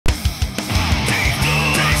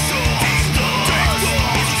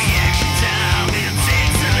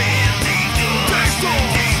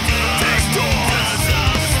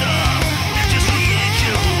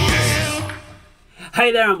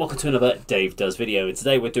Hey there and welcome to another Dave Does video, and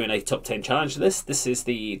today we're doing a top 10 challenge list. This is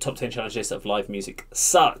the top 10 challenge list of Live Music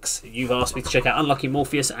Sucks. You've asked me to check out Unlucky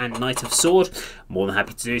Morpheus and Knight of Sword. More than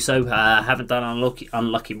happy to do so. Haven't done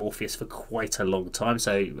Unlucky Morpheus for quite a long time,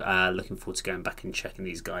 so looking forward to going back and checking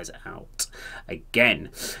these guys out again.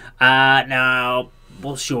 Now,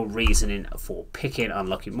 what's your reasoning for picking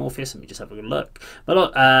Unlucky Morpheus? Let me just have a look.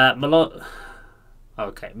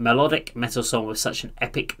 Melodic metal song with such an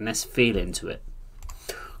epicness feeling to it.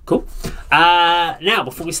 Cool. Now,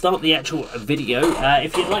 before we start the actual video,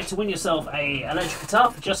 if you'd like to win yourself a electric guitar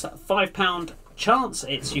for just a £5 chance,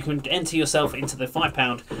 you can enter yourself into the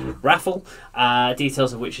 £5 raffle,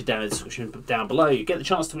 details of which are down in the description down below. You get the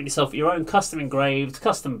chance to win yourself your own custom engraved,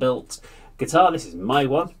 custom built guitar. This is my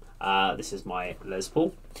one. This is my Les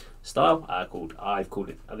Paul style. I've called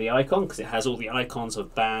it the Icon because it has all the icons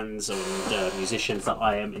of bands and musicians that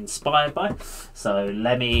I am inspired by. So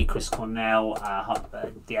Lemmy, Chris Cornell,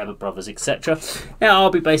 the Abbott Brothers, etc. Now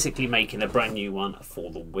I'll be basically making a brand new one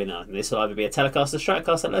for the winner. And this will either be a Telecaster,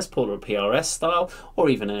 Stratocaster, Les Paul, or a PRS style,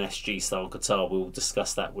 or even an SG style guitar. We'll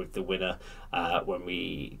discuss that with the winner when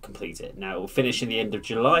we complete it. Now it will finish in the end of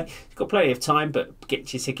July. You've got plenty of time, but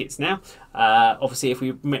get your tickets now. Obviously, if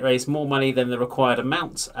we raise more money than the required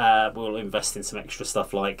amount, we'll invest in some extra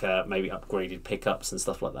stuff like maybe upgraded pickups and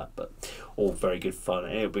stuff like that. But all very good fun.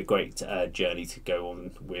 It'll be a great journey to go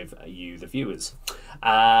on with you, the viewers.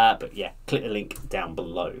 But yeah, click the link down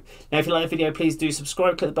below. Now, if you like the video, please do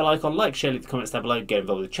subscribe, click the bell icon, like, share, leave the comments down below, get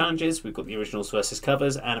involved with the challenges. We've got the originals versus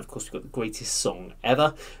covers, and of course we've got the greatest song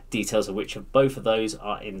ever. Details of which of both of those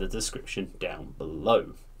are in the description down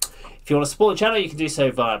below. If you want to support the channel, you can do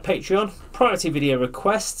so via Patreon, priority video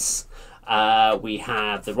requests. We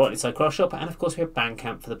have the Right Side Cross Shop, and of course we have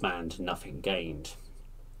Bandcamp for the band Nothing Gained.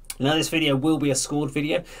 Now this video will be a scored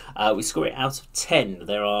video. We score it out of 10.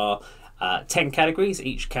 There are 10 categories,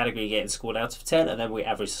 each category getting scored out of 10, and then we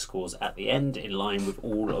average the scores at the end in line with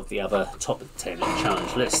all of the other top 10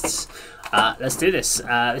 challenge lists. Let's do this.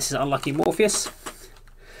 This is Unlucky Morpheus.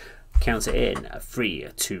 Count it in. 3,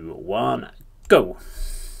 2, 1, go.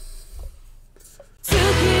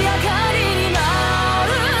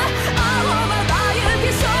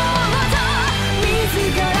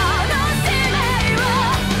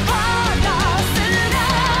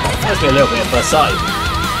 Must be a little bit at first sight.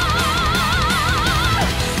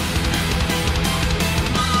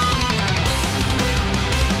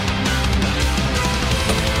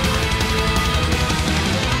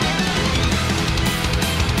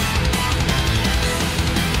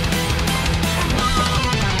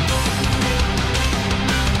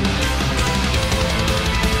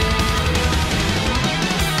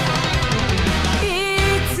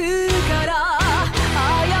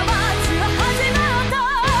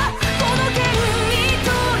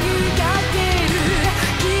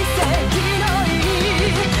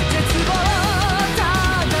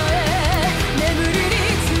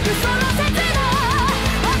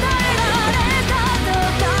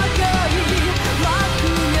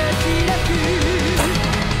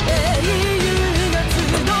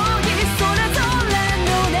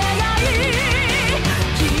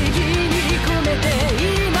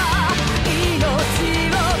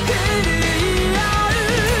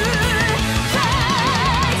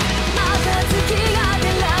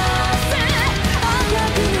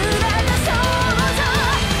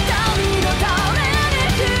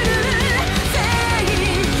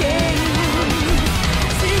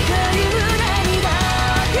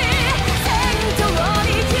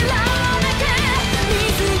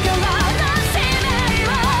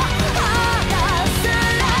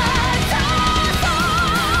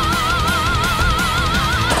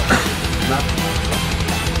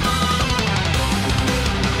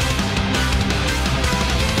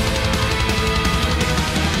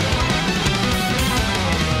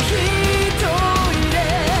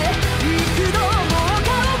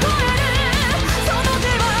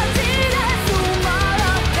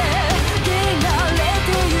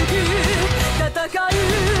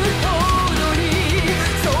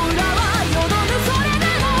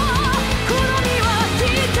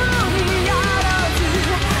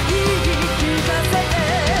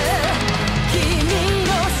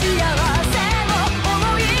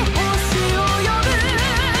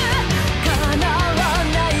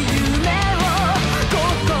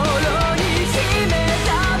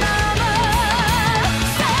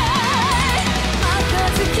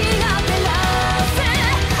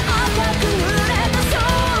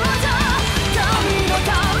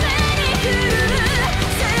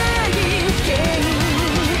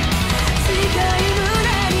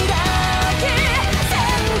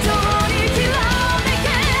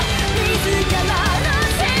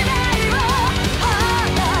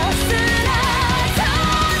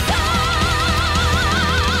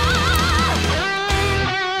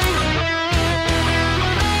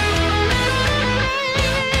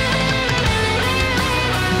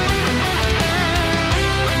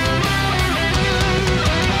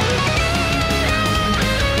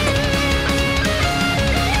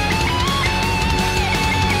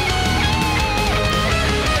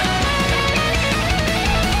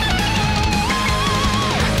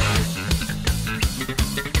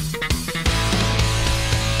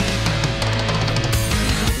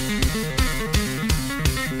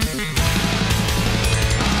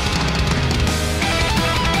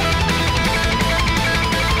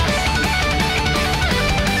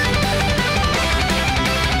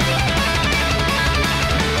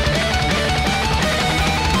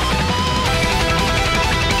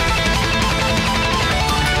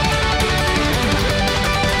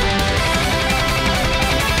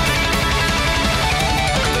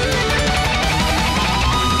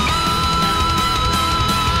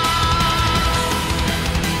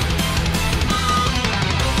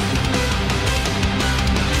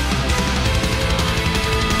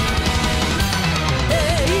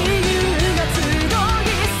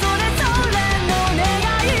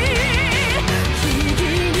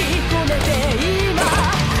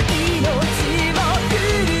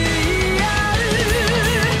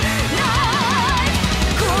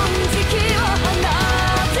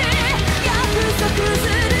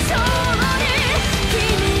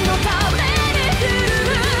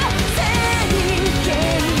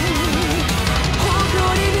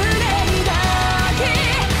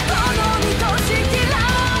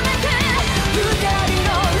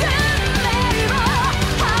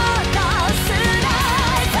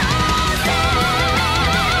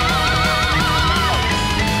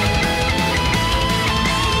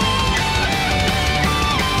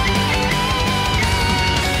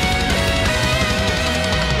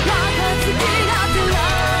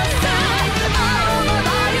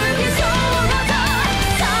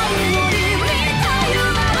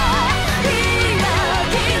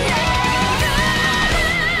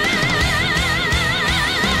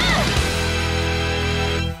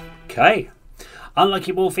 Okay.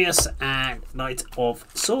 Unlucky Morpheus and Knight of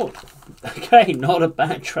Sword. Okay, not a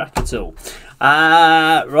bad track at all.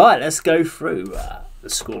 Right, let's go through the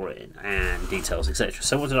scoring and details, etc.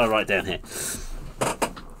 So what did I write down here?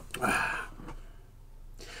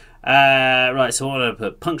 Right, so I want to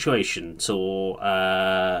put punctuation. So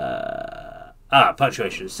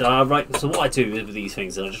punctuation. So what I do with these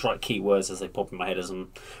things is I just write keywords as they pop in my head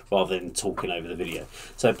rather than talking over the video.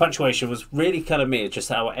 So punctuation was really kind of me, just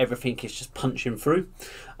how everything is just punching through.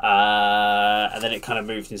 And then it kind of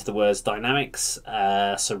moved into the words dynamics.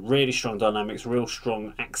 So really strong dynamics, real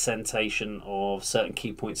strong accentation of certain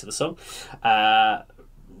key points of the song.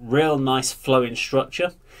 Real nice flowing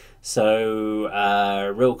structure.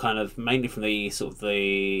 So real kind of mainly from the sort of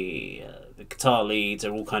the guitar leads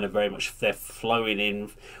are all kind of very much, they're flowing in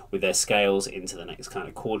with their scales into the next kind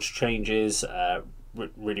of chord changes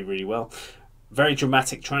really, really well. Very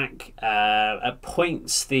dramatic track. At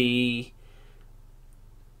points the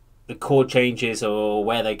chord changes or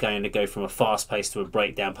where they're going to go from a fast pace to a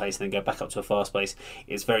breakdown pace and then go back up to a fast pace,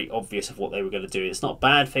 it's very obvious of what they were going to do. It's not a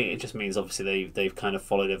bad thing, it just means obviously they've kind of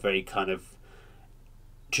followed a very kind of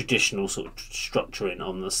traditional sort of structuring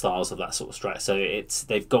on the styles of that sort of strat. So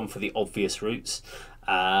they've gone for the obvious routes.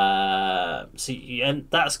 And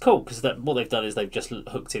that's cool because what they've done is they've just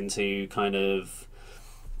hooked into kind of,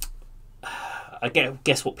 I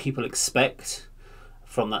guess what people expect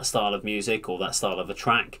from that style of music or that style of a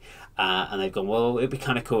track. And they've gone, well, it'd be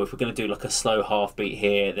kind of cool if we're going to do like a slow half beat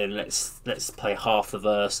here, then let's play half the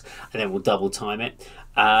verse and then we'll double time it,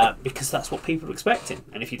 because that's what people are expecting.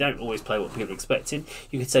 And if you don't always play what people are expecting,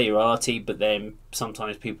 you could say you're arty, but then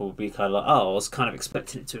sometimes people will be kind of like, oh, I was kind of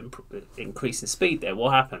expecting it to increase in speed there,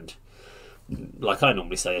 what happened? Like I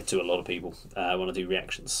normally say to a lot of people when I do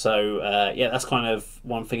reactions. So yeah, that's kind of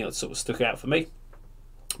one thing that sort of stuck out for me.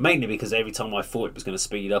 Mainly because every time I thought it was going to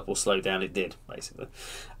speed up or slow down, it did, basically.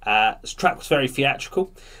 This track was very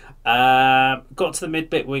theatrical. Got to the mid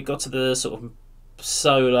bit, we got to the sort of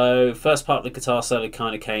solo. First part of the guitar solo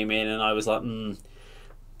kind of came in, and I was like,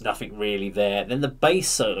 nothing really there. Then the bass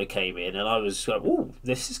solo came in, and I was like, oh,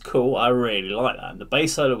 this is cool. I really like that. And the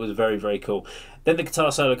bass solo was very, very cool. Then the guitar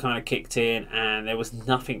solo kind of kicked in, and there was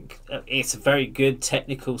nothing. It's a very good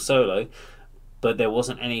technical solo, but there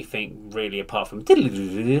wasn't anything really apart from so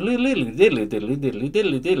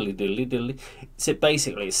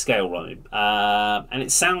basically it's scale running, and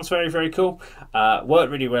it sounds very, very cool.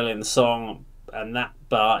 Worked really well in the song and that,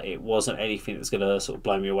 but it wasn't anything that's going to sort of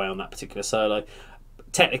blow me away on that particular solo.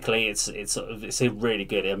 Technically, it's a really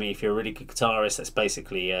good. I mean, if you're a really good guitarist, that's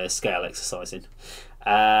basically scale exercising.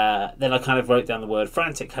 Then I kind of wrote down the word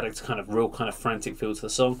frantic, had a kind of real kind of frantic feel to the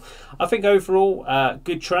song. I think overall,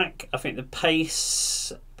 good track. I think the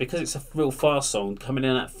pace, because it's a real fast song, coming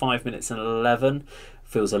in at 5 minutes and 11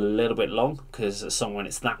 feels a little bit long, because a song when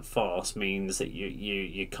it's that fast means that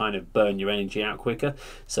you kind of burn your energy out quicker.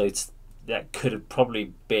 So that could have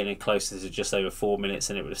probably been closer to just over 4 minutes,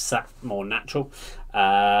 and it would have sat more natural.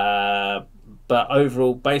 But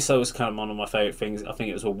overall, bass solo was kind of one of my favourite things. I think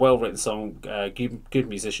it was a well-written song, good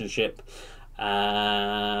musicianship,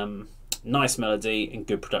 nice melody, and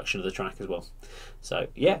good production of the track as well. So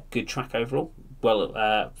yeah, good track overall.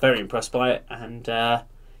 Well, very impressed by it, and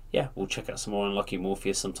yeah, we'll check out some more Unlucky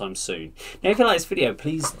Morpheus sometime soon. Now, if you like this video,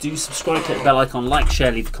 please do subscribe, click the bell icon, like,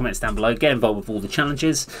 share, leave comments down below, get involved with all the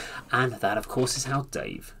challenges, and that, of course, is how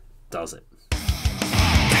Dave does it.